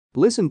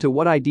Listen to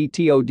what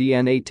IDTO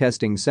DNA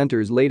Testing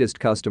Center's latest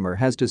customer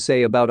has to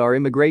say about our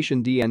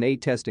immigration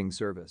DNA testing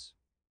service.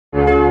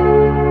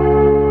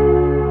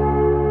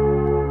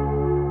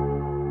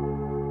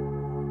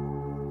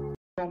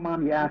 Don't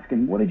mind me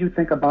asking, what did you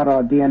think about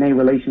our DNA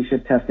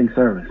relationship testing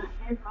service?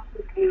 It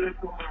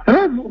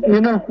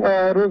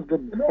was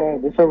good.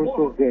 The service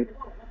was good.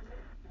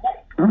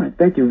 All right,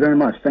 thank you very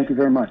much. Thank you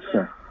very much,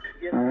 sir.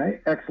 All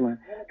right, excellent.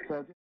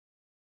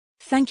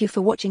 Thank you for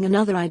watching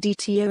another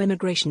IDTO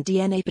Immigration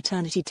DNA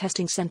Paternity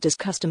Testing Center's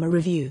customer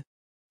review.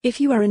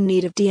 If you are in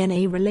need of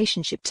DNA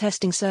relationship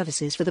testing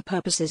services for the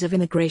purposes of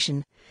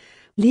immigration,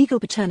 legal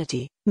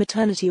paternity,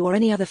 maternity or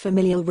any other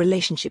familial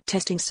relationship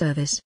testing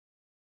service,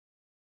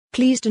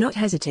 please do not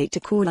hesitate to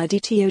call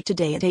IDTO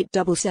today at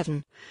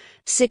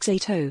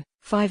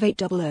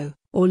 877-680-5800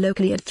 or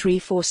locally at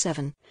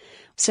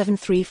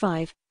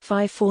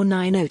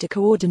 347-735-5490 to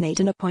coordinate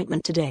an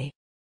appointment today.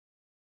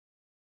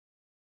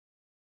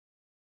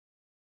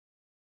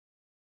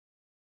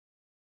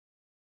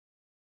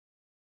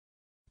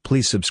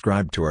 Please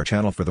subscribe to our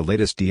channel for the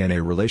latest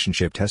DNA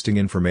relationship testing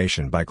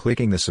information by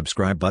clicking the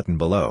subscribe button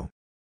below.